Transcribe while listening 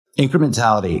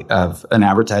incrementality of an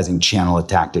advertising channel, a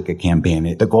tactic, a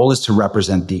campaign. The goal is to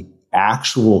represent the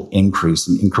actual increase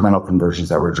in incremental conversions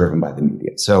that were driven by the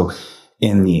media. So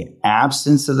in the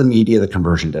absence of the media, the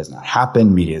conversion does not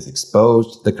happen. Media is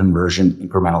exposed. The conversion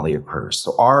incrementally occurs.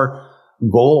 So our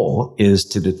goal is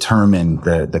to determine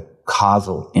the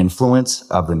causal influence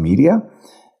of the media.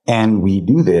 And we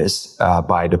do this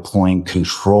by deploying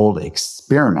controlled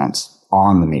experiments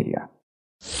on the media.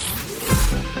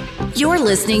 You're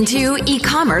listening to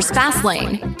E-commerce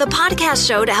Fastlane, the podcast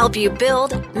show to help you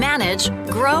build, manage,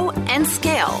 grow, and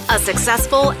scale a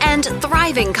successful and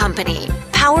thriving company.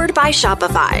 Powered by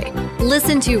Shopify.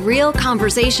 Listen to real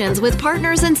conversations with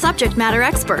partners and subject matter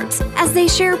experts as they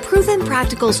share proven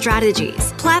practical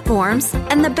strategies, platforms,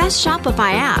 and the best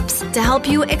Shopify apps to help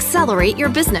you accelerate your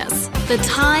business. The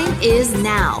time is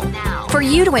now for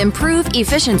you to improve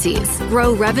efficiencies,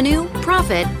 grow revenue,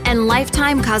 profit, and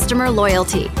lifetime customer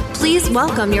loyalty. Please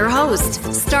welcome your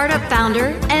host, startup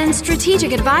founder, and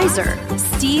strategic advisor,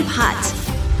 Steve Hutt.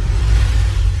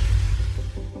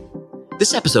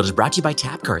 This episode is brought to you by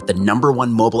Tapcart, the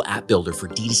 #1 mobile app builder for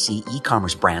D2C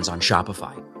e-commerce brands on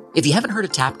Shopify. If you haven't heard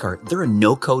of Tapcart, they're a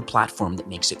no-code platform that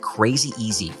makes it crazy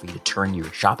easy for you to turn your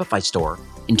Shopify store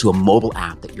into a mobile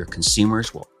app that your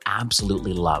consumers will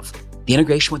absolutely love. The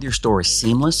integration with your store is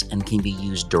seamless and can be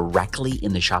used directly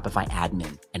in the Shopify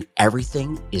admin, and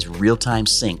everything is real-time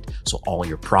synced, so all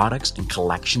your products and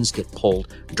collections get pulled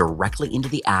directly into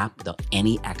the app without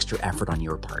any extra effort on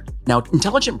your part. Now,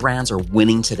 intelligent brands are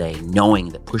winning today, knowing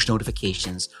that push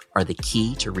notifications are the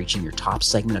key to reaching your top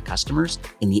segment of customers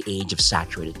in the age of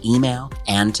saturated email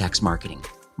and text marketing.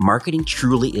 Marketing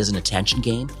truly is an attention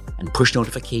game, and push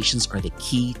notifications are the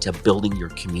key to building your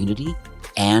community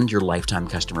and your lifetime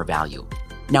customer value.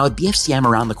 Now, with BFCM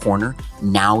around the corner,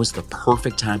 now is the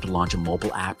perfect time to launch a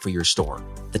mobile app for your store.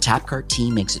 The Tapcart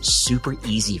team makes it super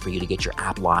easy for you to get your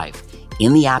app live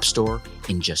in the App Store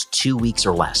in just 2 weeks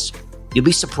or less. You'll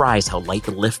be surprised how light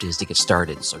the lift is to get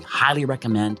started, so I highly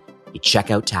recommend you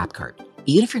check out Tapcart.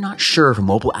 Even if you're not sure if a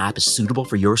mobile app is suitable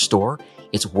for your store,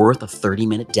 it's worth a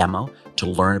 30-minute demo to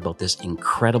learn about this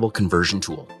incredible conversion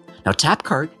tool. Now,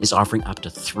 Tapcart is offering up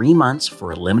to 3 months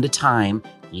for a limited time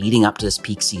leading up to this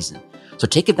peak season. So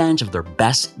take advantage of their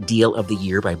best deal of the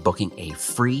year by booking a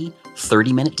free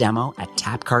 30-minute demo at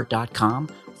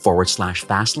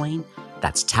tapcart.com/fastlane.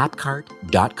 That's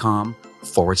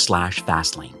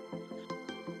tapcart.com/fastlane.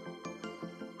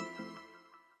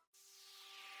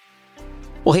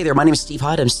 Well, hey there, my name is Steve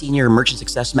Hutt. I'm Senior Merchant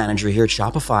Success Manager here at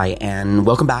Shopify, and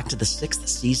welcome back to the 6th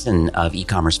season of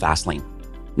E-commerce Fastlane.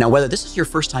 Now, whether this is your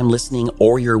first time listening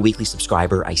or you're a weekly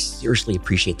subscriber, I seriously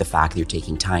appreciate the fact that you're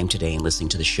taking time today and listening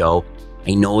to the show.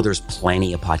 I know there's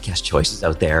plenty of podcast choices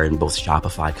out there in both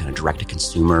Shopify, kind of direct to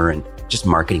consumer, and just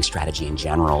marketing strategy in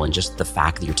general. And just the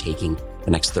fact that you're taking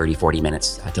the next 30, 40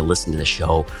 minutes to listen to the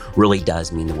show really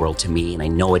does mean the world to me. And I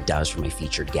know it does for my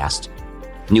featured guest.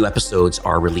 New episodes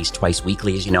are released twice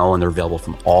weekly, as you know, and they're available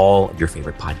from all of your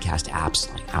favorite podcast apps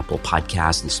like Apple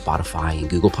Podcasts and Spotify and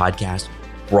Google Podcasts.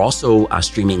 We're also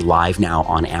streaming live now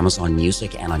on Amazon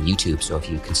Music and on YouTube. So if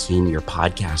you consume your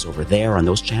podcasts over there on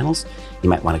those channels, you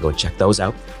might want to go check those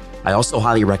out. I also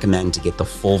highly recommend to get the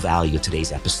full value of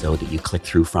today's episode that you click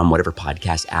through from whatever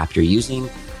podcast app you're using,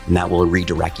 and that will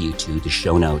redirect you to the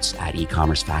show notes at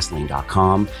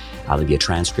ecommercefastlane.com. There'll be a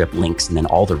transcript, links, and then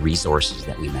all the resources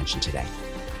that we mentioned today.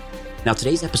 Now,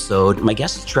 today's episode, my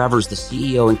guest is Trevor, is the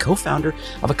CEO and co-founder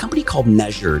of a company called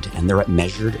Measured, and they're at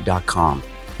measured.com.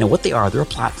 Now, what they are, they're a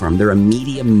platform. They're a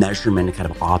media measurement and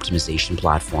kind of optimization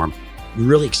platform.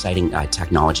 Really exciting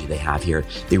technology they have here.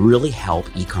 They really help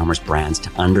e-commerce brands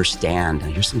to understand,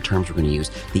 and here's some terms we're going to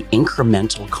use, the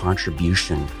incremental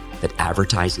contribution that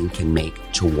advertising can make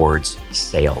towards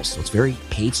sales. So it's very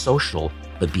paid social,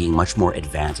 but being much more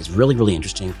advanced. It's really, really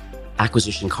interesting.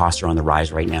 Acquisition costs are on the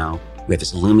rise right now. We have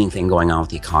this looming thing going on with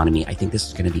the economy. I think this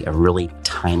is going to be a really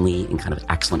timely and kind of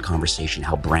excellent conversation,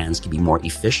 how brands can be more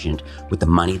efficient with the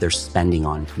money they're spending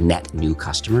on net new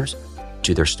customers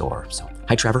to their store. So,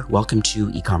 hi, Trevor. Welcome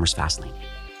to E-commerce Fastlane.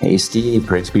 Hey, Steve.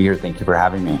 Great to be here. Thank you for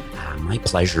having me. My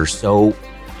pleasure. So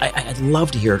I'd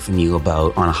love to hear it from you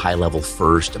about, on a high level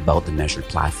first, about the Measured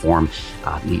platform.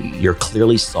 You're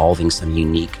clearly solving some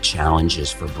unique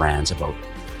challenges for brands about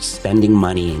spending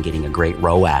money and getting a great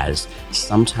ROAS.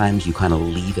 Sometimes you kind of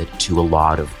leave it to a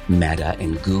lot of Meta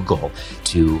and Google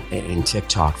and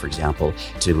TikTok, for example,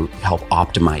 to help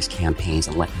optimize campaigns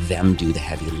and let them do the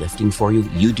heavy lifting for you.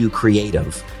 You do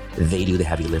creative, they do the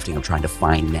heavy lifting of trying to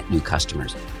find net new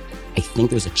customers. I think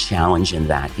there's a challenge in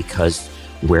that because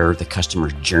where the customer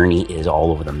journey is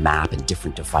all over the map and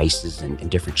different devices and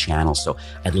different channels. So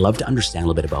I'd love to understand a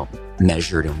little bit about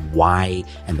Measured and why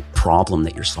and the problem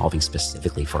that you're solving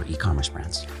specifically for e-commerce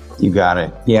brands. You got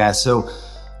it. Yeah. So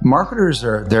marketers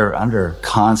they're under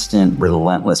constant,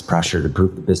 relentless pressure to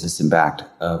prove the business impact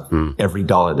of every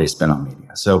dollar they spend on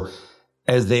media. So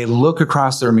as they look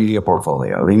across their media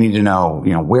portfolio, they need to know,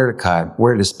 where to cut,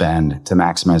 where to spend to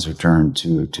maximize return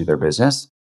to their business.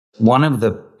 One of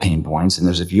the pain points, and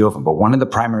there's a few of them, but one of the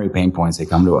primary pain points they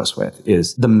come to us with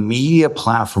is the media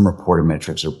platform reported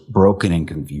metrics are broken and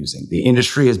confusing. The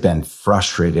industry has been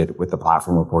frustrated with the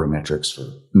platform reported metrics for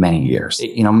many years.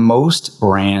 Most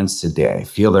brands today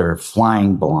feel they're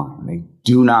flying blind. They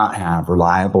do not have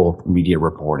reliable media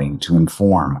reporting to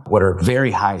inform what are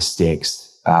very high stakes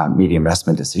media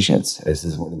investment decisions. This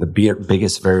is one of the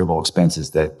biggest variable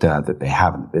expenses that they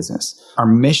have in the business. Our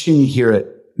mission here at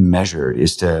Measured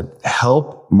is to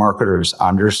help marketers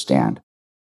understand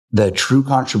the true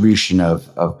contribution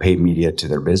of paid media to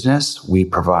their business. We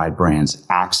provide brands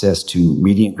access to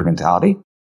media incrementality,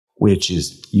 which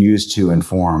is used to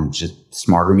inform just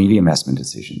smarter media investment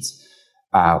decisions.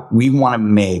 We want to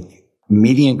make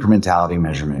media incrementality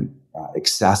measurement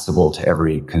accessible to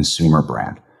every consumer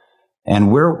brand.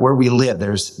 And where we live,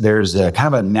 there's a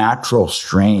kind of a natural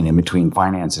strain in between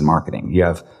finance and marketing. You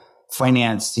have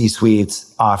finance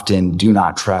C-suites often do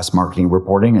not trust marketing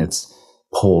reporting. It's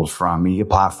pulled from media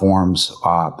platforms,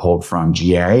 pulled from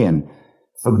GA, and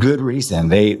for good reason.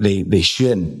 They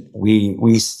shouldn't.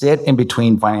 We sit in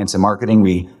between finance and marketing.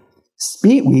 We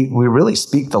really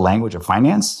speak the language of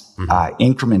finance.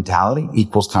 Incrementality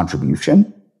equals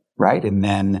contribution, right? And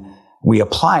then we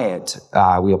apply it.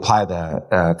 We apply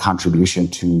the contribution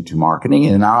to marketing,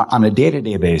 and on a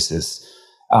day-to-day basis,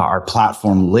 our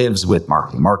platform lives with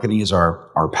marketing. Marketing is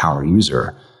our power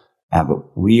user,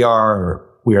 but we are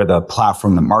the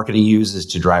platform that marketing uses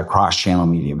to drive cross-channel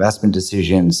media investment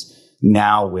decisions.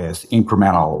 Now with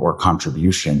incremental or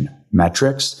contribution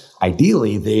metrics,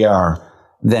 ideally they are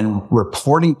then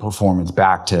reporting performance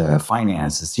back to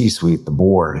finance, the C-suite, the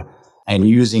board, and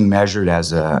using Measured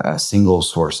as a single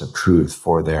source of truth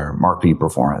for their marketing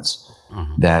performance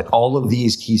that all of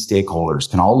these key stakeholders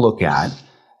can all look at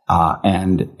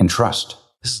and trust.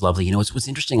 This is lovely. What's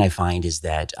interesting I find is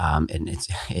that, and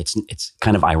it's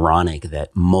kind of ironic that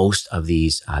most of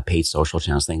these paid social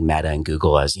channels, think Meta and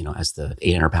Google as the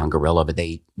 800-pound gorilla, but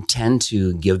they tend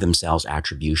to give themselves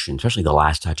attribution, especially the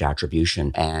last touch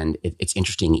attribution. And it's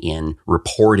interesting in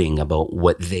reporting about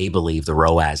what they believe the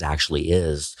ROAS actually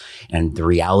is. And the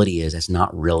reality is it's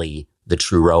not really the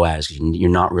true ROAS. You're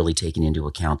not really taking into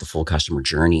account the full customer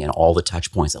journey and all the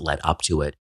touch points that led up to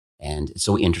it. And it's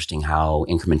so interesting how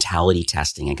incrementality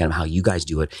testing and kind of how you guys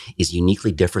do it is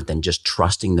uniquely different than just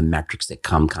trusting the metrics that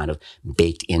come kind of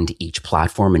baked into each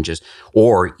platform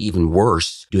or even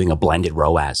worse, doing a blended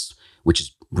ROAS, which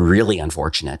is really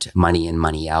unfortunate. Money in,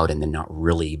 money out, and then not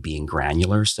really being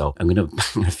granular. So I'm going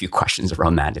to a few questions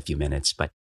around that in a few minutes,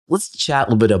 but let's chat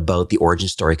a little bit about the origin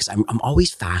story, because I'm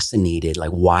always fascinated, like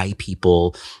why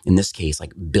people, in this case,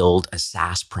 like build a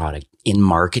SaaS product in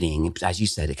marketing. As you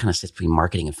said, it kind of sits between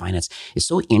marketing and finance. It's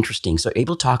so interesting. So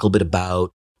able to talk a little bit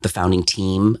about the founding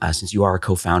team, since you are a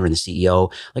co-founder and the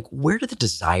CEO, like where did the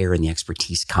desire and the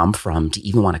expertise come from to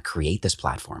even want to create this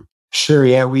platform? Sure.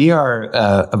 Yeah, we are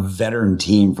a veteran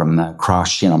team from the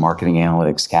cross-channel marketing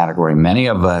analytics category. Many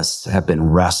of us have been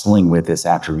wrestling with this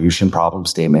attribution problem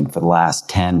statement for the last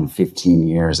 10, 15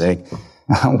 years.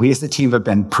 We as a team have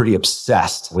been pretty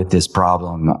obsessed with this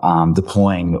problem,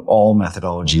 deploying all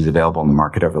methodologies available in the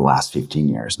market over the last 15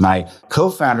 years. My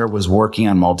co-founder was working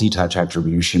on multi-touch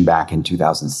attribution back in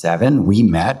 2007. We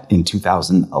met in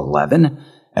 2011.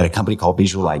 At a company called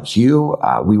Visual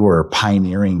IQ. We were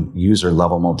pioneering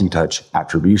user-level multi-touch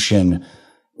attribution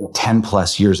 10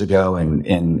 plus years ago.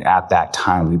 And at that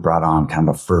time, we brought on kind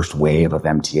of a first wave of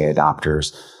MTA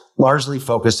adopters, largely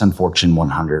focused on Fortune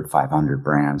 100, 500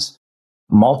 brands.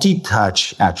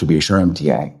 Multi-touch attribution, or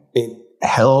MTA, it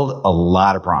held a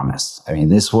lot of promise. I mean,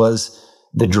 this was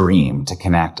the dream to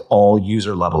connect all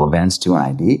user-level events to an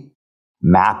ID,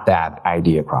 map that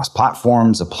ID across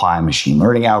platforms, apply machine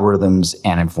learning algorithms,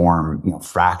 and inform,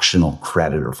 fractional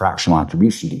credit or fractional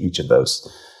attribution to each of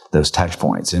those touch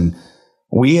points. And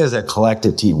we as a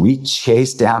collective team, we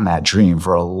chased down that dream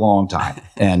for a long time,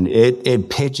 and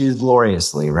it pitches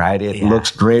gloriously, right? It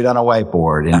looks great on a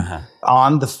whiteboard, and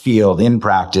on the field, in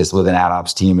practice with an ad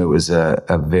ops team, it was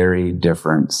a very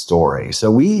different story. So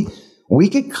we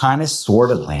could kind of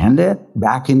sort of land it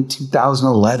back in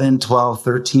 2011, 12,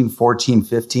 13, 14,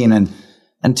 15, and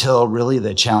until really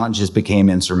the challenges became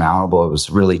insurmountable. It was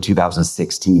really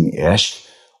 2016-ish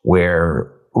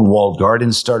where walled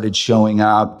gardens started showing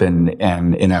up and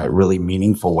in a really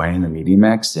meaningful way in the media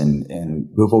mix. And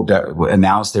Google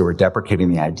announced they were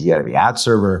deprecating the idea of the ad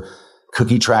server.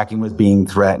 Cookie tracking was being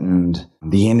threatened.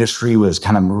 The industry was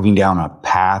kind of moving down a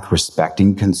path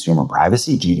respecting consumer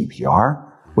privacy. GDPR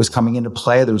was coming into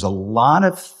play. There was a lot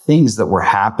of things that were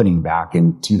happening back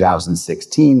in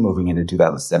 2016, moving into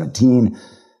 2017,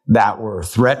 that were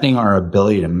threatening our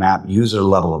ability to map user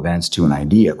level events to an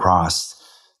ID across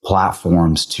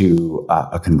platforms to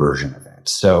a conversion event.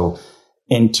 So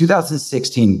in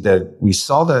 2016, we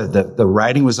saw the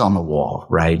writing was on the wall,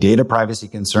 right? Data privacy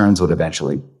concerns would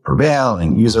eventually prevail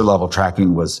and user level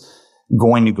tracking was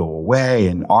going to go away.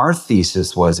 And our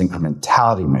thesis was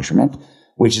incrementality measurement,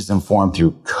 which is informed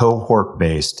through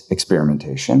cohort-based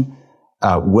experimentation,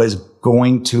 was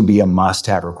going to be a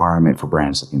must-have requirement for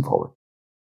brands looking forward.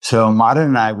 So Madan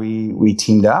and I, we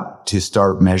teamed up to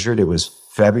start Measured. It was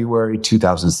February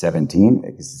 2017,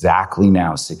 exactly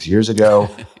now 6 years ago.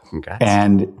 Congrats.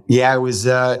 And yeah, it was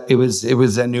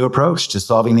a new approach to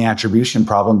solving the attribution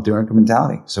problem through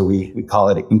incrementality. So we call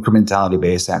it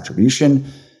incrementality-based attribution.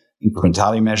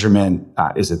 Incrementality measurement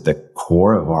is at the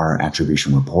core of our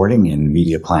attribution reporting and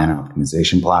media plan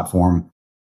optimization platform.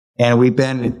 And we've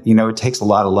been, it takes a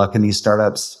lot of luck in these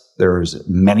startups. There's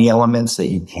many elements that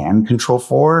you can control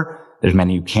for. There's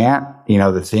many you can't.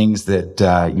 The things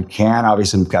that you can,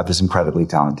 obviously, we've got this incredibly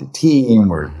talented team.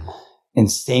 We're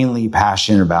insanely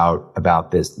passionate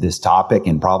about this topic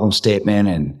and problem statement.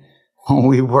 And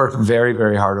we worked very,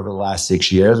 very hard over the last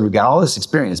 6 years. We've got all this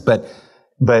experience, but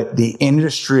the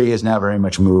industry is now very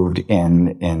much moved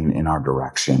in our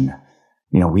direction.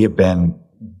 We have been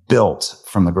built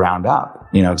from the ground up,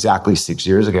 exactly 6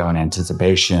 years ago in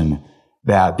anticipation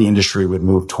that the industry would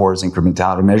move towards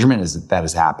incrementality measurement. That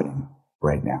is happening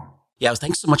right now. Yeah,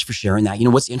 thanks so much for sharing that.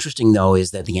 What's interesting though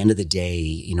is that at the end of the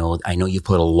day, I know you've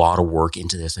put a lot of work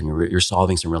into this and you're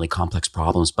solving some really complex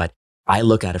problems, but I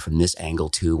look at it from this angle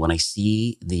too. When I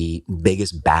see the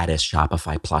biggest, baddest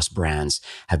Shopify Plus brands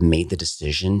have made the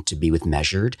decision to be with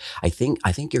Measured, I think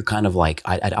you're kind of like,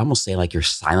 I'd almost say like you're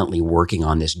silently working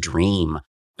on this dream.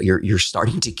 You're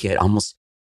starting to get almost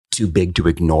too big to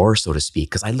ignore, so to speak.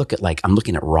 Because I'm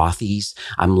looking at Rothy's,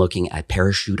 I'm looking at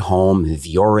Parachute Home,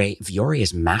 Viore. Viore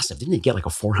is massive. Didn't it get like a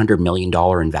 $400 million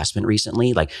investment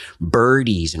recently? Like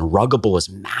Birdies and Ruggable is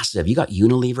massive. You got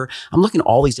Unilever. I'm looking at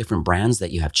all these different brands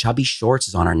that you have. Chubby Shorts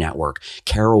is on our network.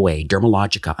 Caraway,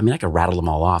 Dermalogica. I could rattle them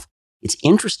all off. It's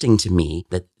interesting to me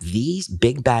that these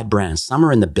big bad brands, some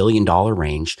are in the $1 billion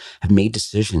range, have made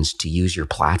decisions to use your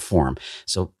platform.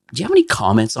 So do you have any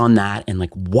comments on that? And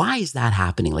why is that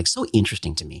happening? So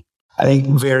interesting to me. I think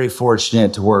very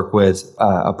fortunate to work with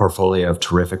a portfolio of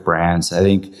terrific brands. I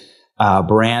think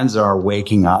brands are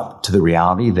waking up to the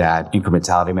reality that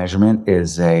incrementality measurement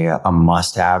is a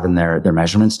must-have in their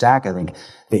measurement stack. I think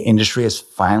the industry has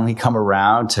finally come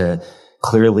around to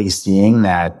clearly seeing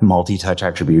that multi-touch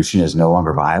attribution is no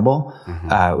longer viable.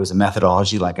 Mm-hmm. It was a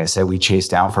methodology, like I said, we chased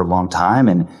down for a long time.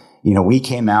 And, we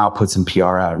came out, put some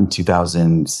PR out in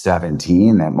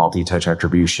 2017 that multi-touch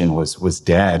attribution was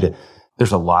dead.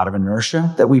 There's a lot of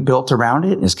inertia that we built around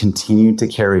it and has continued to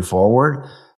carry forward.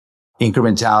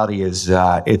 Incrementality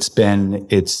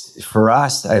for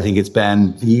us, I think it's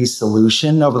been the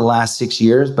solution over the last 6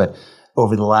 years, but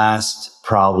over the last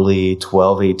probably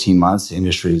 12, 18 months, the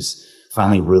industry's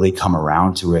finally really come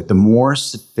around to it. The more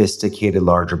sophisticated,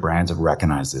 larger brands have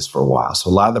recognized this for a while.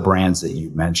 So a lot of the brands that you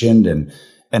mentioned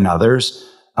and others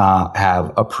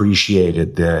have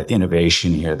appreciated the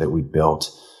innovation here that we built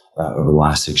over the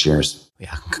last 6 years.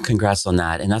 Yeah, congrats on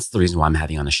that. And that's the reason why I'm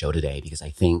having you on the show today, because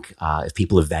I think if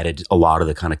people have vetted a lot of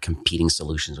the kind of competing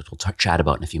solutions, which we'll chat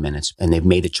about in a few minutes, and they've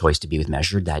made the choice to be with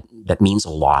Measured, that means a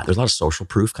lot. There's a lot of social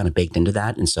proof kind of baked into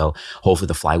that. And so hopefully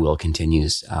the flywheel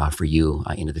continues for you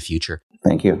into the future.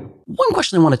 Thank you. One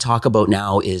question I want to talk about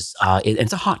now is,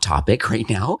 it's a hot topic right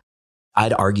now.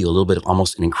 I'd argue a little bit of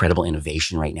almost an incredible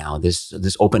innovation right now. This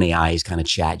OpenAI's kind of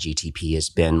chat GTP has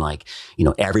been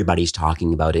everybody's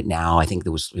talking about it now. I think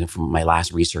there was, from my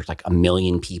last research, 1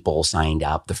 million people signed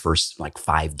up the first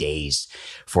 5 days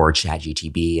for chat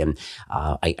GTP. And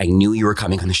I knew you were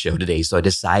coming on the show today. So I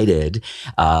decided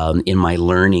in my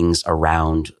learnings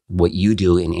around what you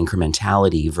do in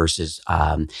incrementality versus,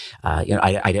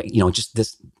 just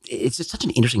this, it's just such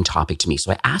an interesting topic to me.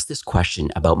 So I asked this question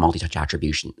about multi-touch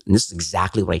attribution. And this is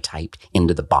exactly what I typed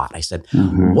into the bot. I said,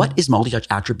 What is multi-touch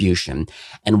attribution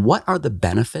and what are the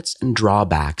benefits and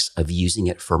drawbacks of using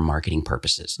it for marketing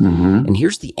purposes? And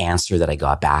here's the answer that I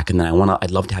got back. And then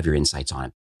I'd love to have your insights on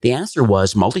it. The answer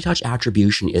was multi-touch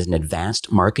attribution is an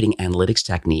advanced marketing analytics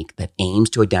technique that aims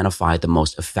to identify the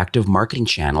most effective marketing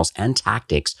channels and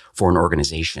tactics for an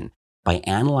organization by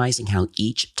analyzing how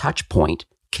each touch point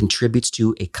contributes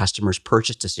to a customer's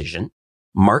purchase decision.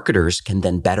 Marketers can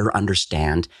then better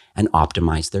understand and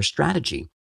optimize their strategy.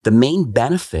 The main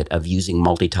benefit of using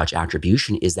multi-touch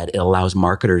attribution is that it allows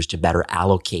marketers to better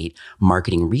allocate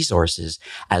marketing resources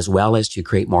as well as to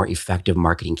create more effective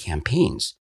marketing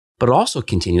campaigns. But it also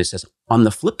continues, says, on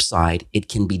the flip side, it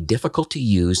can be difficult to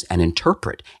use and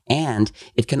interpret, and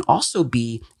it can also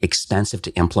be expensive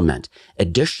to implement.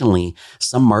 Additionally,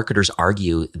 some marketers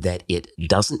argue that it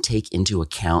doesn't take into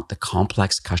account the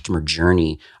complex customer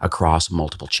journey across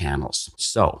multiple channels.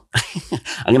 So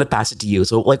I'm going to pass it to you.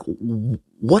 So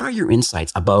what are your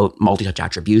insights about multi-touch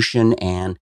attribution,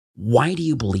 and why do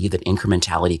you believe that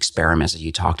incrementality experiments, as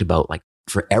you talked about,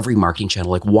 for every marketing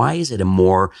channel, why is it a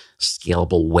more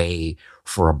scalable way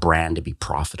for a brand to be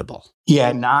profitable?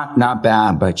 Yeah, not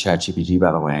bad by ChatGPT,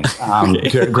 by the way.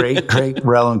 Great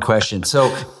relevant question.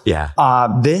 So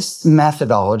this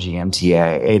methodology,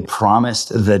 MTA, it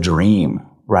promised the dream,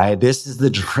 right? This is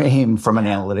the dream from an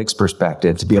analytics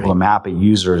perspective, to be able to map a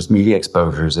user's media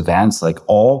exposures, events, like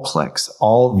all clicks,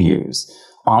 all views,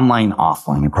 online,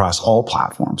 offline, across all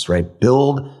platforms, right?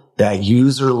 Build that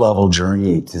user level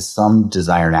journey to some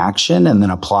desired action, and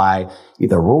then apply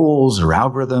either rules or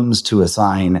algorithms to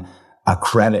assign a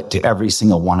credit to every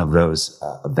single one of those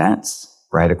events,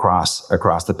 right? Across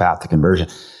the path to conversion.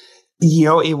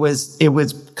 It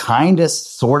was kind of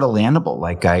sort of landable,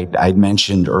 like I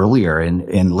mentioned earlier, and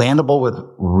landable with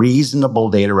reasonable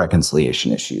data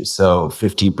reconciliation issues. So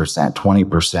 15%,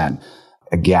 20%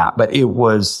 a gap. But it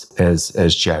was, as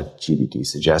ChatGPT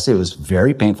suggests, it was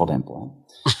very painful to implement.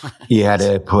 You had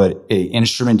to put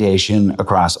instrumentation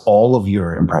across all of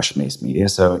your impression-based media.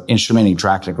 So instrumenting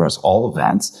tracking across all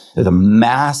events is a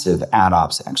massive ad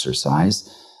ops exercise,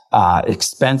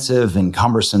 expensive and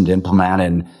cumbersome to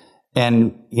implement.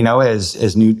 And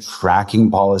as new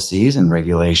tracking policies and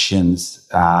regulations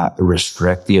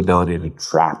restrict the ability to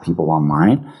track people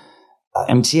online,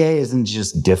 MTA isn't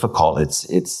just difficult;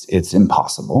 it's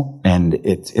impossible, and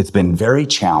it's been very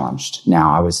challenged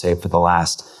now, I would say, for the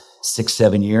last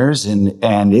 6-7 years,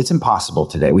 and it's impossible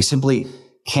today. We simply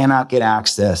cannot get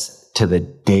access to the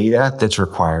data that's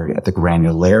required at the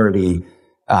granularity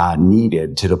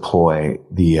needed to deploy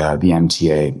the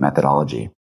MTA methodology.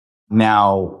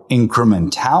 Now,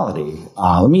 incrementality.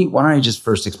 Why don't I just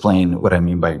first explain what I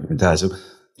mean by incrementality? So,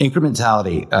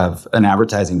 incrementality of an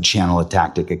advertising channel, a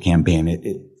tactic, a campaign.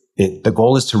 The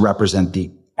goal is to represent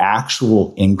the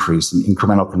actual increase in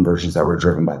incremental conversions that were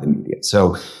driven by the media.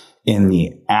 So, in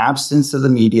the absence of the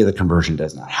media, the conversion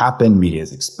does not happen. Media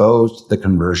is exposed. The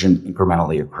conversion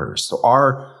incrementally occurs. So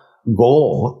our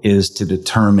goal is to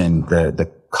determine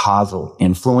the causal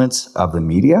influence of the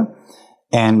media.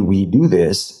 And we do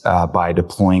this by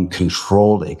deploying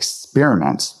controlled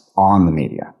experiments on the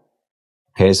media.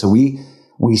 Okay, so we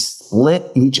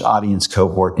split each audience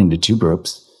cohort into two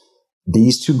groups.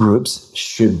 These two groups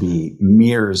should be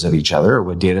mirrors of each other, or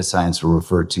what data science will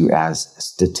refer to as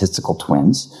statistical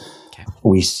twins. Okay.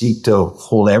 We seek to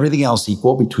hold everything else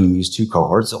equal between these two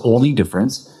cohorts. The only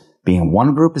difference being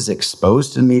one group is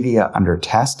exposed to the media under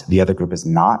test. The other group is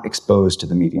not exposed to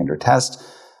the media under test.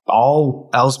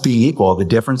 All else being equal, the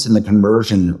difference in the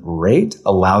conversion rate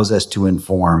allows us to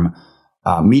inform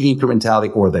media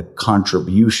incrementality, or the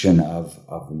contribution of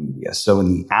the media. So in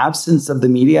the absence of the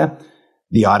media,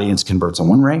 the audience converts on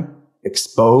one rate.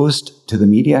 Exposed to the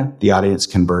media, the audience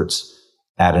converts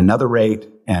at another rate.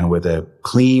 And with a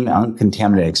clean,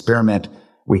 uncontaminated experiment,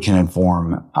 we can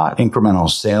inform incremental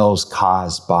sales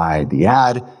caused by the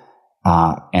ad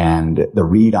and the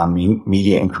read on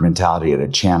media incrementality at a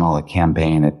channel, a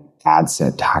campaign, at ad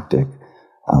set tactic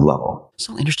level.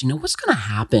 So interesting. Now, what's going to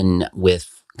happen with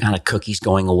kind of cookies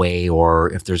going away, or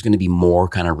if there's going to be more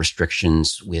kind of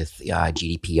restrictions with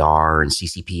GDPR and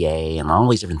CCPA and all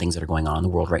these different things that are going on in the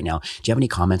world right now? Do you have any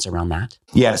comments around that?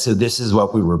 Yeah, so this is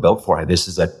what we were built for. This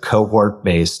is a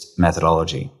cohort-based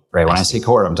methodology, right? When I say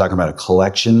cohort, I'm talking about a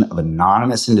collection of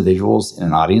anonymous individuals in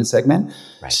an audience segment.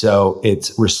 Right. So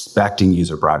it's respecting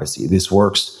user privacy. This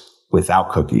works without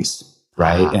cookies,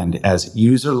 right? Uh-huh. And as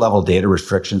user-level data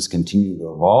restrictions continue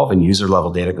to evolve and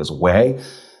user-level data goes away,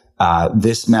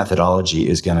 this methodology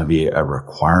is going to be a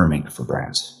requirement for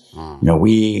brands.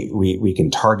 We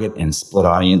can target and split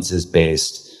audiences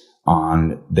based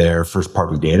on their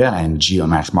first-party data and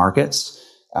geo-match markets.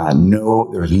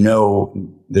 There's no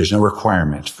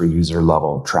requirement for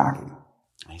user-level tracking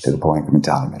to deploy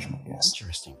incrementality measurement. Yes.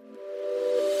 Interesting.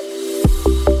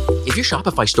 If your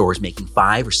Shopify store is making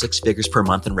 5 or 6 figures per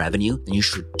month in revenue, then you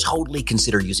should totally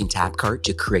consider using TapCart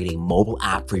to create a mobile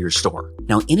app for your store.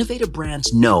 Now, innovative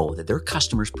brands know that their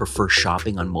customers prefer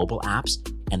shopping on mobile apps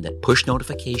and that push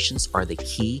notifications are the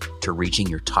key to reaching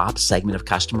your top segment of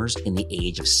customers in the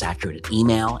age of saturated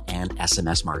email and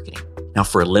SMS marketing. Now,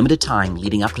 for a limited time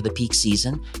leading up to the peak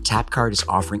season, TapCart is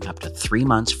offering up to 3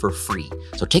 months for free.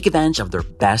 So take advantage of their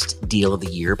best deal of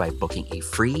the year by booking a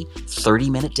free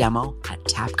 30-minute demo at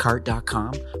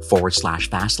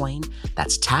tapcart.com/fastlane.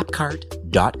 That's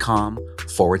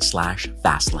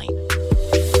tapcart.com/fastlane.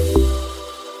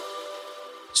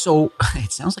 So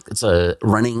it sounds like it's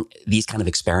running these kind of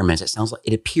experiments. It sounds like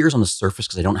it appears on the surface,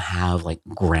 because I don't have like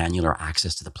granular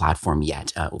access to the platform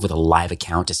yet with a live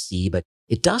account to see, but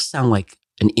it does sound like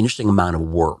an interesting amount of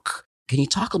work. Can you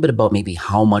talk a little bit about maybe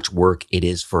how much work it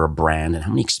is for a brand and how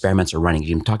many experiments are running?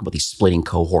 You talk about these splitting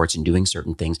cohorts and doing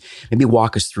certain things. Maybe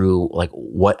walk us through like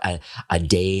what a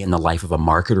day in the life of a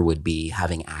marketer would be,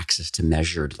 having access to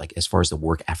measured, like as far as the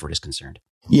work effort is concerned.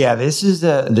 Yeah, this is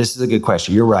a good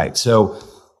question. You're right. So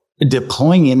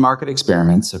deploying in-market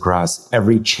experiments across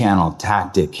every channel,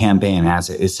 tactic, campaign,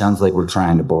 asset, it sounds like we're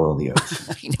trying to boil the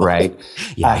ocean, right?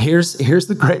 Yeah. Here's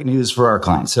the great news for our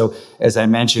clients. So as I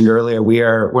mentioned earlier,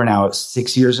 we're now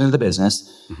 6 years into the business.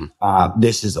 Mm-hmm.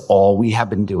 This is all we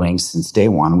have been doing since day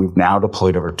one. We've now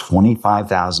deployed over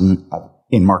 25,000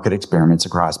 in-market experiments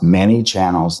across many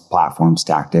channels, platforms,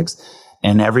 tactics.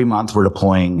 And every month we're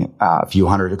deploying a few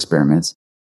hundred experiments.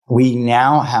 We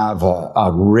now have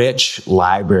a rich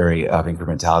library of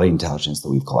incrementality intelligence that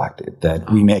we've collected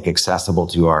that we make accessible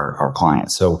to our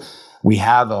clients. So we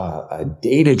have a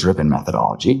data-driven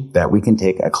methodology that we can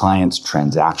take a client's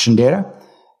transaction data,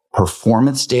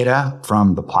 performance data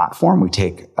from the platform. We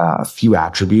take a few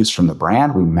attributes from the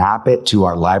brand. We map it to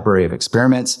our library of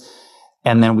experiments,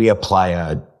 and then we apply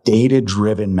a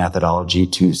data-driven methodology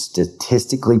to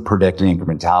statistically predict an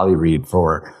incrementality read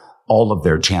for all of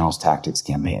their channels, tactics,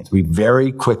 campaigns. We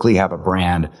very quickly have a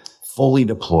brand fully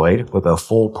deployed with a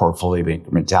full portfolio of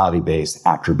incrementality-based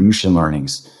attribution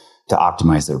learnings to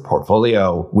optimize their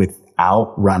portfolio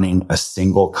without running a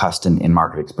single custom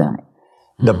in-market experiment.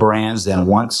 The brands then,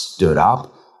 once stood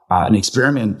up, an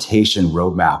experimentation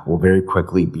roadmap will very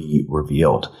quickly be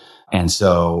revealed. And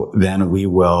so then we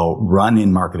will run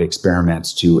in-market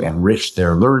experiments to enrich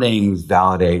their learnings,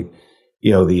 validate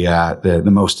the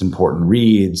most important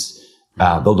reads.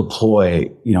 They'll deploy,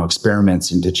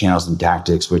 experiments into channels and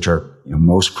tactics, which are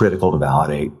most critical to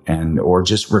validate or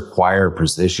just require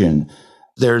precision.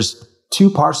 There's 2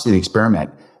 parts to the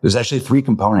experiment. There's actually 3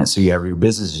 components. So you have your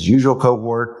business as usual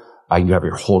cohort. You have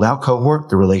your holdout cohort.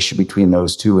 The relationship between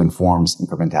those 2 informs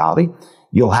incrementality.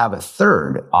 You'll have a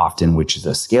third often, which is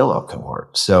a scale up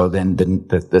cohort. So then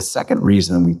the second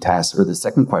reason we test, or the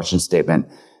second question statement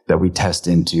that we test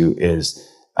into, is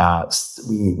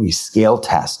we scale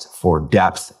test for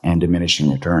depth and diminishing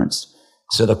returns.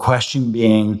 So the question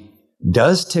being,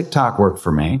 does TikTok work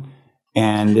for me?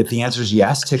 And if the answer is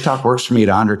yes, TikTok works for me at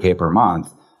 $100K per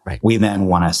month. Right. We then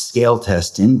want to scale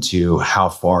test into how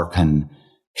far can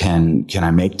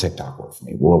I make TikTok work for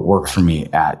me? Will it work for me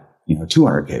at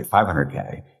 $200K,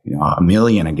 $500K, $1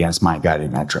 million against my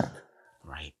guided metric?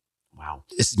 Wow.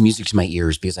 This is music to my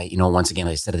ears because once again,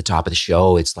 I said at the top of the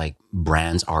show, it's like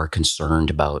brands are concerned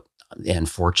about the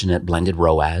unfortunate blended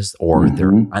ROAS, or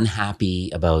they're unhappy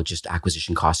about just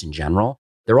acquisition costs in general.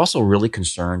 They're also really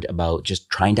concerned about just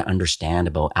trying to understand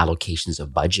about allocations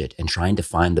of budget and trying to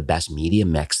find the best media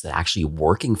mix that actually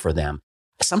working for them.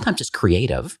 Sometimes it's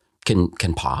creative, can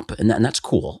pop, and that's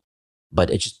cool. But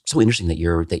it's just so interesting that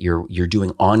you're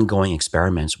doing ongoing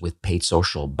experiments with paid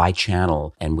social by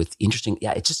channel and with interesting.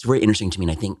 Yeah, it's just very interesting to me.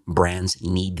 And I think brands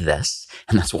need this.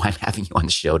 And that's why I'm having you on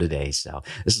the show today. So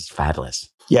this is fabulous.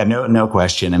 Yeah, no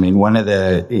question. I mean, one of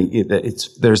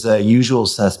there's a usual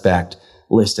suspect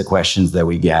list of questions that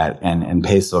we get, and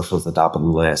paid social is the top of the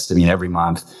list. I mean, every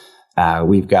month,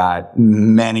 we've got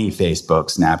many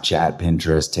Facebook, Snapchat,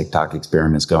 Pinterest, TikTok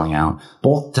experiments going out,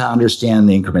 both to understand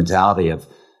the incrementality of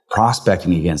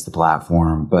prospecting against the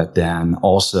platform, but then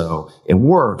also it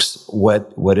works.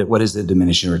 What does the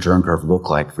diminishing return curve look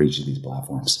like for each of these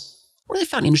platforms? What I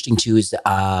found interesting too is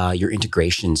your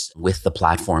integrations with the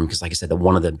platform, because like I said,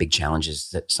 one of the big challenges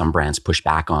that some brands push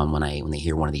back on when they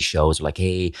hear one of these shows, are like,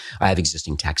 hey, I have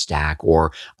existing tech stack,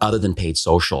 or other than paid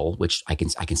social, which I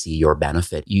can see your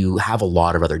benefit. You have a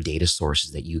lot of other data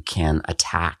sources that you can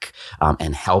attack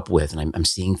and help with. And I'm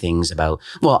seeing things about,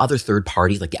 other third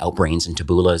parties like the Outbrains and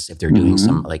Tabulas, if they're doing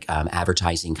some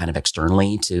advertising kind of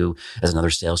externally as another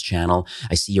sales channel.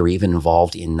 I see you're even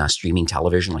involved in streaming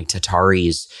television, like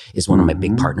Tatari is one of my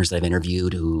big partners that I've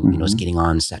interviewed who, is getting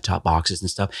on set-top boxes and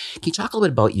stuff. Can you talk a little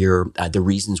bit about your the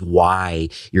reasons why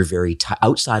you're very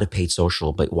outside of paid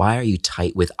social, but why are you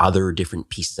tight with other different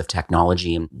pieces of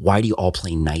technology, and why do you all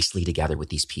play nicely together with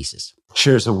these pieces?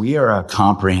 Sure. So we are a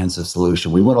comprehensive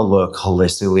solution. We want to look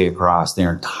holistically across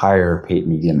their entire paid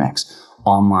media mix,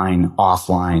 online,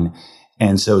 offline.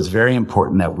 And so it's very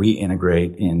important that we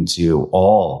integrate into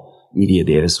all media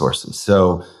data sources.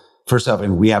 So first off,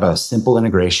 we have a simple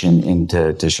integration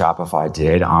into Shopify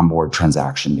today to onboard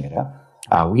transaction data.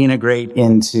 We integrate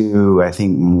into, I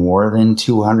think, more than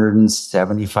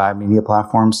 275 media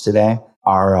platforms today.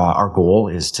 Our goal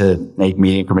is to make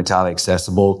media incrementality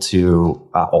accessible to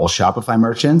all Shopify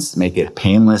merchants, make it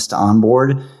painless to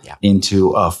onboard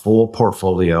into a full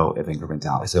portfolio of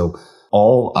incrementality. So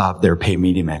all of their paid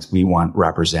media mix we want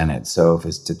represented. So if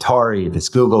it's Tatari, if it's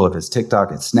Google, if it's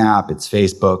TikTok, it's Snap, it's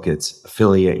Facebook, it's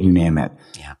affiliate, you name it.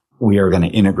 Yeah. We are going to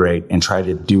integrate and try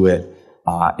to do it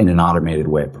in an automated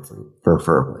way,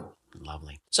 preferably.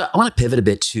 Lovely. So I want to pivot a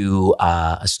bit to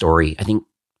a story. I think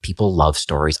people love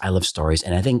stories. I love stories.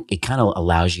 And I think it kind of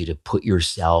allows you to put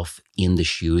yourself in the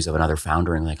shoes of another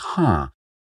founder and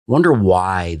wonder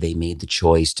why they made the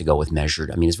choice to go with measured.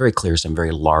 I mean, it's very clear some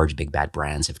very large, big, bad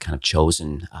brands have kind of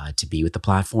chosen to be with the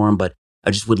platform, but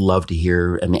I just would love to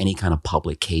hear any kind of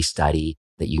public case study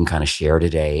that you can kind of share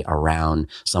today around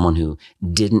someone who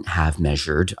didn't have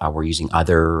measured. We're using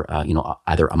either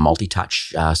a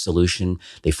multi-touch solution.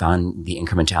 They found the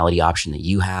incrementality option that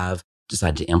you have,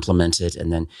 decided to implement it.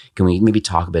 And then can we maybe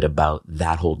talk a bit about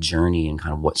that whole journey and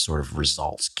kind of what sort of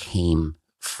results came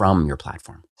from your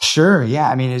platform? Sure. Yeah.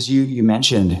 I mean, as you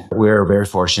mentioned, we're very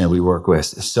fortunate. We work with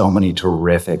so many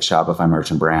terrific Shopify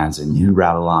merchant brands, and you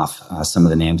rattle off some of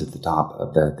the names at the top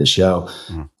of the show.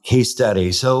 Case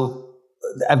study. So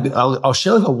I'll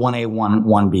share like a 1A,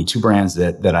 1B, two brands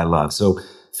that I love. So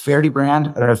Faherty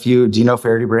brand. I don't know do you know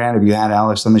Faherty brand? Have you had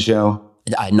Alex on the show?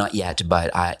 Not yet,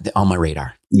 but on my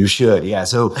radar. You should, yeah.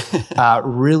 So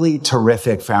really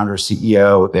terrific founder,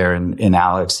 CEO there in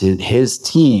Alex. His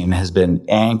team has been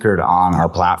anchored on our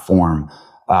platform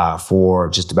for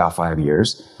just about 5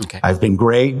 years. Okay. I've been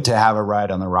great to have a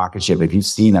ride on the rocket ship. If you've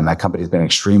seen him, that company has been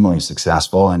extremely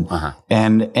successful.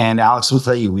 And Alex will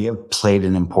tell you, we have played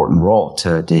an important role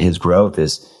to his growth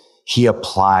is he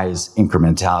applies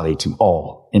incrementality to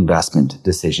all investment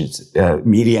decisions,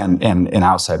 media and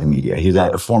outside of media. He's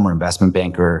a former investment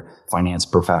banker, finance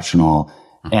professional,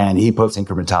 and he puts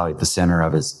incrementality at the center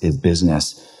of his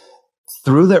business.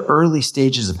 Through the early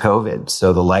stages of COVID,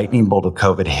 so the lightning bolt of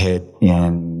COVID hit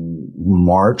in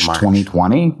March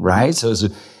 2020, right? So,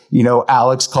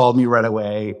 Alex called me right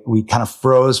away. We kind of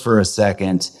froze for a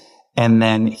second. And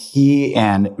then he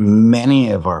and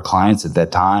many of our clients at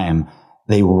that time,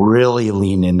 they really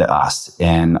leaned into us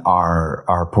and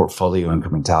our portfolio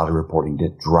incrementality reporting to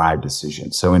drive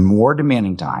decisions. So in more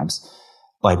demanding times,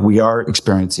 like we are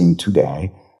experiencing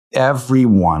today,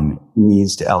 everyone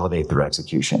needs to elevate their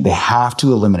execution. They have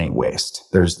to eliminate waste.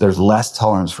 There's less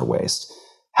tolerance for waste.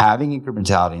 Having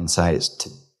incrementality insights to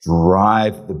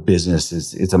drive the business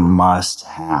is a must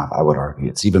have, I would argue.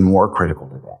 It's even more critical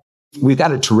today. We've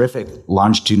got a terrific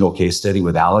longitudinal case study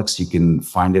with Alex. You can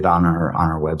find it on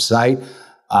our website.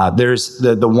 There's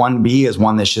the 1B is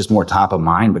one that's just more top of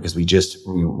mind because we just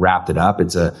wrapped it up.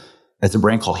 It's a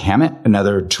brand called Hammett,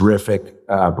 another terrific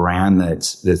brand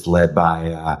that's led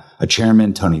by a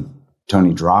chairman, Tony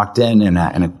Drockton, and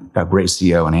a great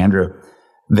CEO, and Andrew.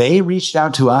 They reached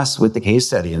out to us with the case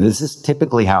study, and this is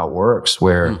typically how it works,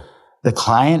 where the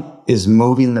client is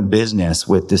moving the business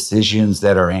with decisions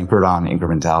that are anchored on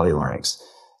incrementality learnings.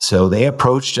 So they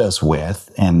approached us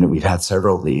with, and we've had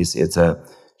several of these,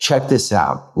 check this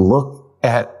out. Look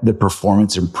at the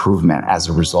performance improvement as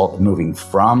a result of moving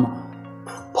from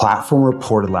platform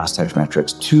reported last touch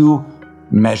metrics to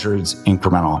measured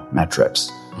incremental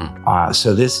metrics.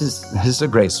 So this is a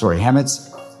great story. Hammett's,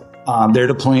 they're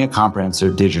deploying a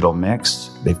comprehensive digital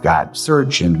mix. They've got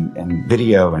search and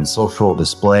video and social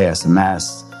display,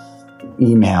 SMS,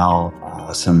 email,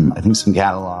 some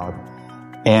catalog.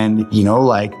 And,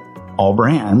 like all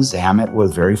brands, Hammett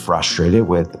was very frustrated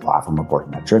with the platform reported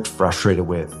metrics, frustrated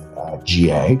with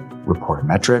GA reported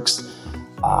metrics,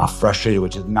 frustrated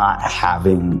with just not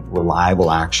having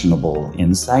reliable, actionable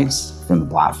insights from the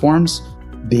platforms.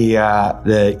 The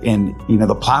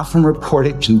platform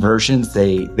reported conversions,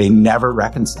 they never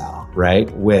reconcile, right,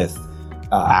 with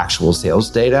actual sales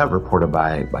data reported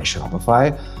by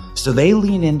Shopify. So they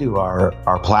lean into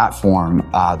our platform.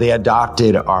 They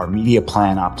adopted our media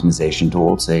plan optimization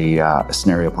tool. It's a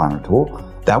scenario planner tool.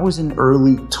 That was in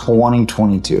early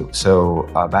 2022. So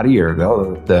about a year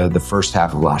ago, the first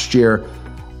half of last year.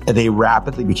 they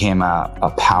rapidly became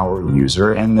a power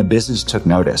user, and the business took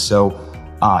notice. So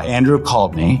Andrew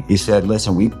called me. He said,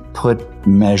 listen, we put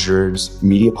Measured's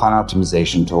media plan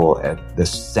optimization tool at the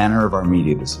center of our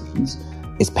media decisions.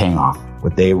 It's paying off.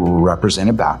 What they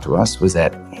represented back to us was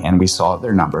that, and we saw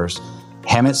their numbers,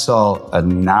 Hammett saw a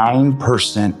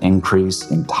 9%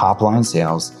 increase in top line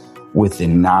sales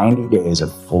within 90 days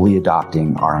of fully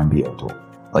adopting our MBO tool.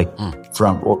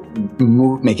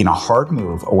 From making a hard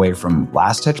move away from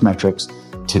last touch metrics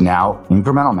to now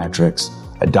incremental metrics,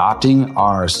 adopting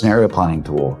our scenario planning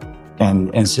tool,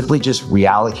 and simply just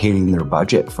reallocating their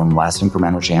budget from less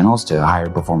incremental channels to higher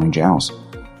performing channels.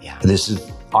 Yeah. This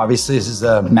is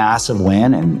a massive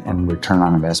win and return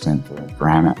on investment for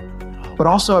Hammett. But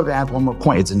also, I would add one more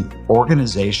point. It's an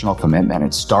organizational commitment.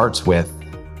 It starts with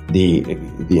the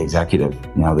executive,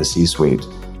 the C-suite.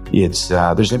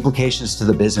 There's implications to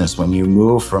the business when you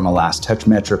move from a last touch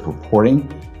metric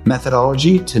reporting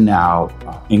methodology to now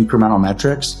incremental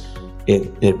metrics.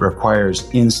 It requires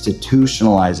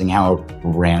institutionalizing how a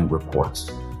brand reports,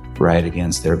 right,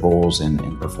 against their goals and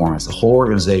performance. The whole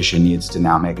organization needs to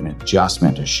now make an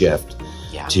adjustment, a shift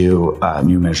to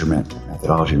new measurement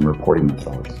methodology and reporting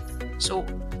methodology. So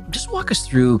just walk us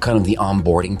through kind of the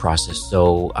onboarding process.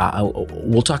 So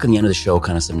we'll talk in the end of the show,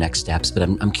 kind of some next steps, but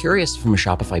I'm curious from a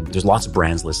Shopify, there's lots of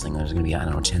brands listening. There's going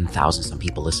to be, 10,000 some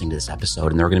people listening to this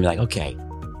episode, and they're going to be like, okay,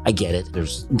 I get it.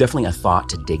 There's definitely a thought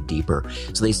to dig deeper.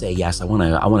 So they say, yes, I want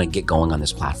to get going on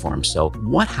this platform. So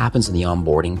what happens in the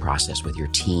onboarding process with your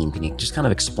team? Can you just kind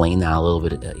of explain that a little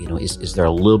bit? Is there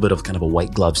a little bit of kind of a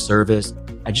white glove service?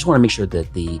 I just want to make sure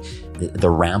that the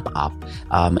ramp up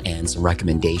and some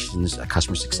recommendations, a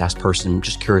customer success person,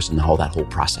 just curious on how that whole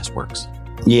process works.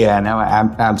 Yeah, no,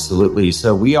 absolutely.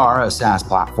 So we are a SaaS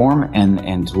platform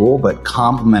and tool, but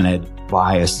complemented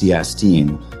by a CS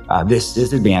team. This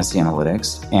is advanced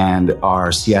analytics, and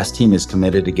our CS team is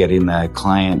committed to getting the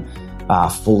client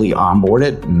fully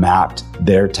onboarded, mapped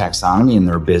their taxonomy and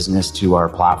their business to our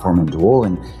platform and tool,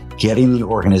 and getting the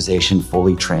organization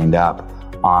fully trained up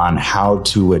on how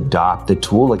to adopt the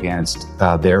tool against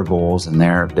their goals and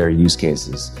their use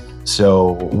cases.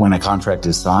 So when a contract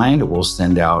is signed, we'll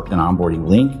send out an onboarding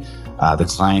link. The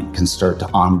client can start to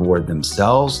onboard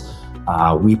themselves.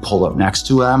 We pull up next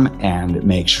to them and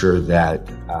make sure that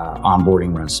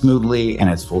onboarding runs smoothly and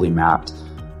it's fully mapped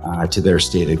to their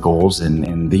stated goals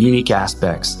and the unique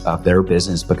aspects of their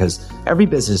business, because every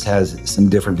business has some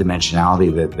different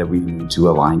dimensionality that we need to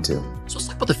align to. So let's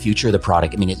talk about the future of the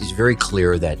product. I mean, it's very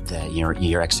clear that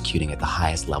you're executing at the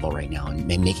highest level right now and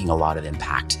making a lot of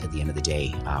impact at the end of the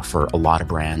day for a lot of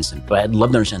brands. But I'd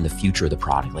love to understand the future of the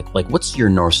product. Like what's your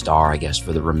North Star, I guess,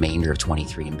 for the remainder of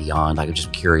 23 and beyond? I'm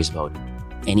just curious about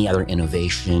any other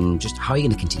innovation, just how are you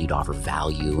going to continue to offer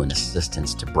value and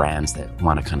assistance to brands that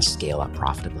want to kind of scale up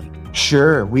profitably?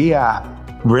 Sure.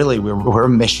 We're a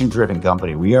mission-driven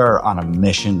company. We are on a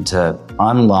mission to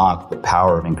unlock the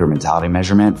power of incrementality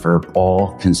measurement for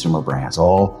all consumer brands,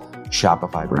 all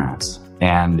Shopify brands.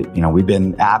 And, we've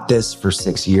been at this for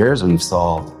 6 years. We've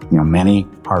solved, many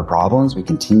hard problems. We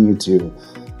continue to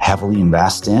heavily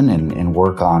invest in and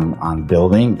work on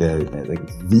building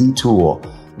the tool,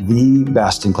 the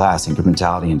best-in-class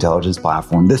incrementality intelligence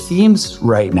platform. The themes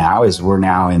right now is we're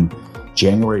now in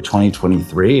January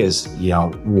 2023 is,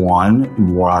 one,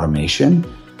 more automation,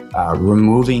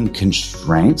 removing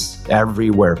constraints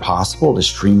everywhere possible to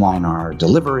streamline our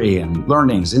delivery and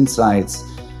learnings, insights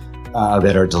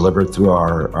that are delivered through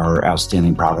our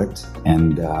outstanding product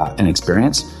and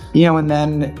experience. And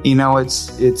then, we're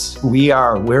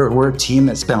a team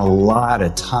that spent a lot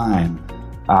of time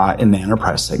in the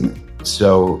enterprise segment.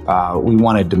 So we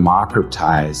want to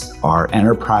democratize our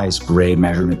enterprise-grade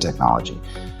measurement technology.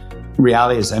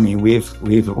 Reality is, we've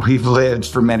lived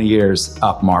for many years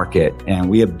up market, and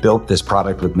we have built this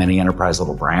product with many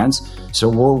enterprise-level brands. So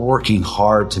we're working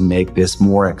hard to make this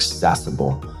more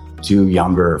accessible to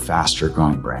younger,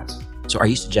 faster-growing brands. So are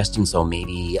you suggesting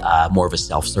maybe more of a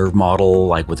self-serve model,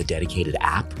 like with a dedicated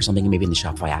app or something, maybe in the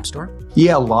Shopify App Store?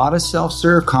 Yeah, a lot of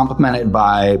self-serve complemented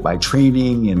by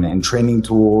training and training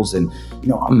tools, and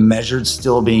Measured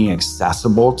still being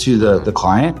accessible to the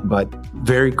client, but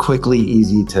very quickly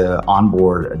easy to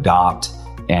onboard, adopt,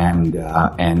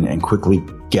 and quickly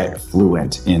get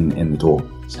fluent in the tool.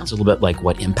 Sounds a little bit like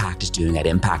what Impact is doing at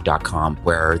impact.com,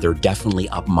 where they're definitely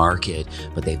up market,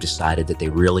 but they've decided that they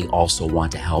really also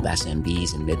want to help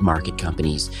SMBs and mid-market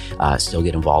companies still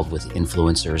get involved with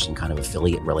influencers and kind of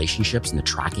affiliate relationships and the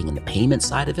tracking and the payment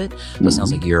side of it. So it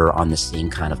sounds like you're on the same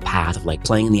kind of path of like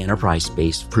playing in the enterprise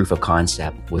space, proof of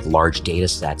concept with large data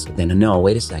sets. But then no,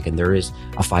 wait a second, there is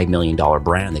a $5 million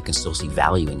brand that can still see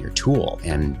value in your tool.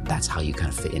 And that's how you kind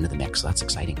of fit into the mix. So that's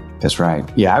exciting. That's right.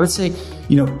 Yeah, I would say,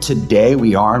 today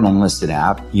we are an unlisted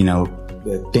app,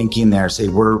 thinking there, say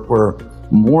we're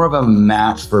more of a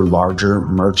match for larger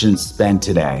merchants spend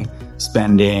today,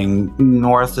 spending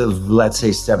north of, let's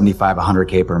say, 75,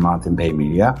 100K per month in paid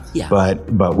media. Yeah.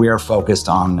 But we are focused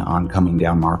on coming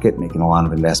down market, making a lot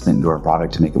of investment into our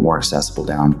product to make it more accessible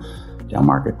down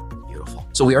market.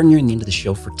 So we are nearing the end of the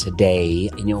show for today.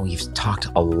 You've talked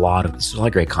a lot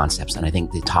of great concepts, and I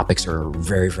think the topics are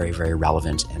very, very, very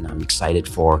relevant, and I'm excited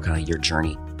for kind of your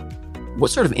journey.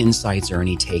 What sort of insights or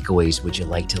any takeaways would you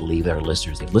like to leave with our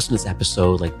listeners? They've listened to this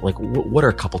episode, like what are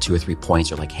a couple, 2 or 3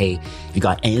 points, or like, hey, if you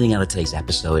got anything out of today's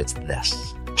episode, it's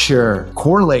this. Sure.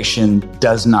 Correlation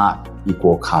does not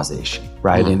equal causation,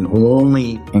 right? And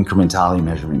only incrementality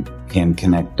measurement can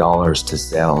connect dollars to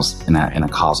sales in a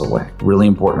causal way. Really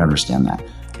important to understand that.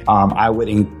 I would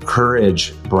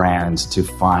encourage brands to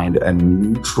find a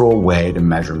neutral way to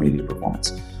measure media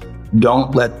performance.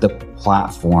 Don't let the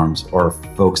platforms or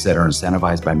folks that are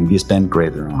incentivized by media spend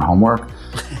grade their own homework.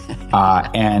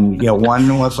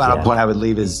 One final point I would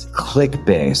leave is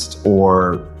click-based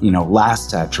or,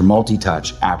 last touch or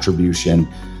multi-touch attribution.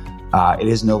 It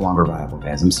is no longer viable,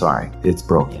 guys. I'm sorry. It's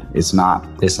broken. Yeah. It's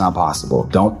not possible.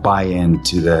 Don't buy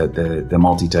into the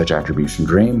multi-touch attribution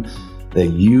dream. The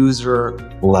user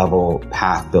level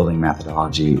path building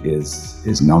methodology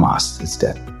is no mas. It's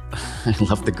dead. I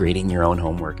love the grading your own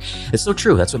homework. It's so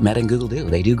true. That's what Meta and Google do.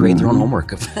 They do grade their own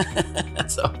homework.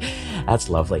 So that's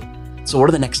lovely. So what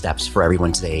are the next steps for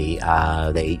everyone today?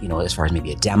 As far as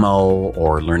maybe a demo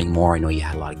or learning more? I know you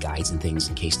had a lot of guides and things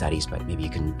and case studies, but maybe you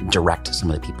can direct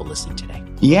some of the people listening today.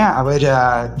 Yeah, I would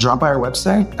drop by our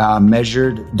website,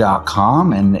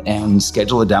 measured.com, and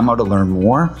schedule a demo to learn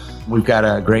more. We've got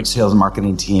a great sales and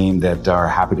marketing team that are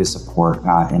happy to support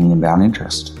any inbound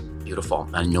interest. Beautiful.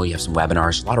 I know you have some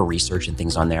webinars, a lot of research and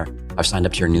things on there. I've signed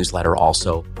up to your newsletter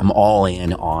also. I'm all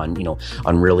in on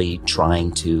really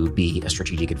trying to be a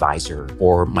strategic advisor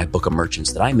for my book of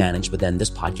merchants that I manage. But then this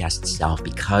podcast itself,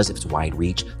 because of its wide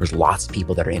reach, there's lots of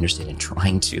people that are interested in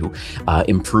trying to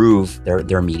improve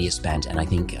their media spend. And I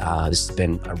think this has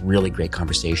been a really great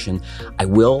conversation. I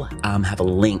will have a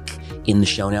link in the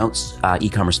show notes,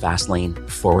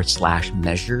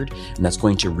 ecommercefastlane.com/measured. And that's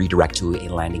going to redirect to a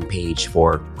landing page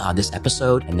for this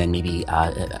episode. And then maybe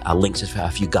a link to a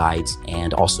few guides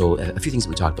and also a few things that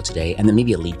we talked about today. And then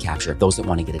maybe a lead capture. If those that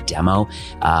want to get a demo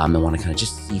and want to kind of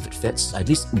just see if it fits, at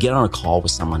least get on a call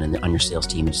with someone on your sales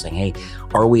team and just saying, hey,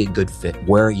 are we a good fit?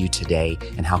 Where are you today?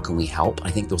 And how can we help? I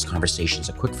think those conversations,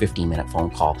 a quick 15-minute phone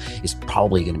call is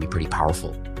probably going to be pretty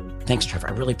powerful. Thanks, Trevor.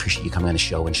 I really appreciate you coming on the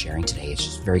show and sharing today. It's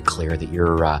just very clear that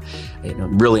you're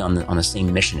really on the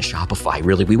same mission as Shopify.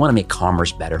 Really, we want to make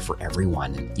commerce better for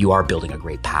everyone. And you are building a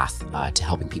great path to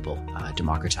helping people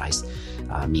democratize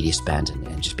media spend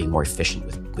and just being more efficient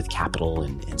with capital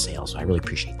and sales. So I really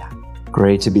appreciate that.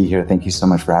 Great to be here. Thank you so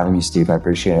much for having me, Steve. I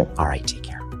appreciate it. All right, take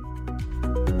care.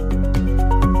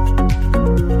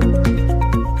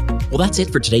 Well, that's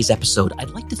it for today's episode.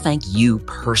 I'd like to thank you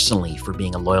personally for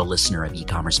being a loyal listener of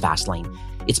E-commerce Fastlane.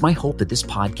 It's my hope that this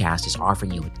podcast is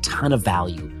offering you a ton of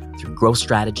value through growth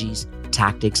strategies,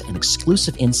 tactics, and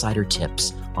exclusive insider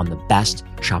tips on the best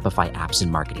Shopify apps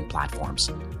and marketing platforms,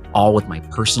 all with my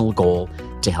personal goal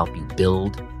to help you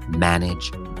build, manage,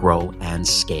 grow, and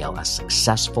scale a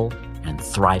successful and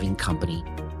thriving company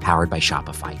powered by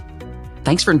Shopify.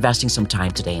 Thanks for investing some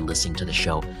time today and listening to the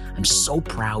show. I'm so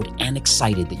proud and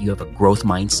excited that you have a growth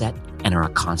mindset and are a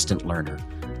constant learner.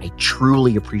 I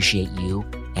truly appreciate you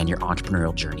and your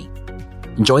entrepreneurial journey.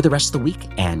 Enjoy the rest of the week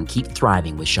and keep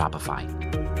thriving with Shopify.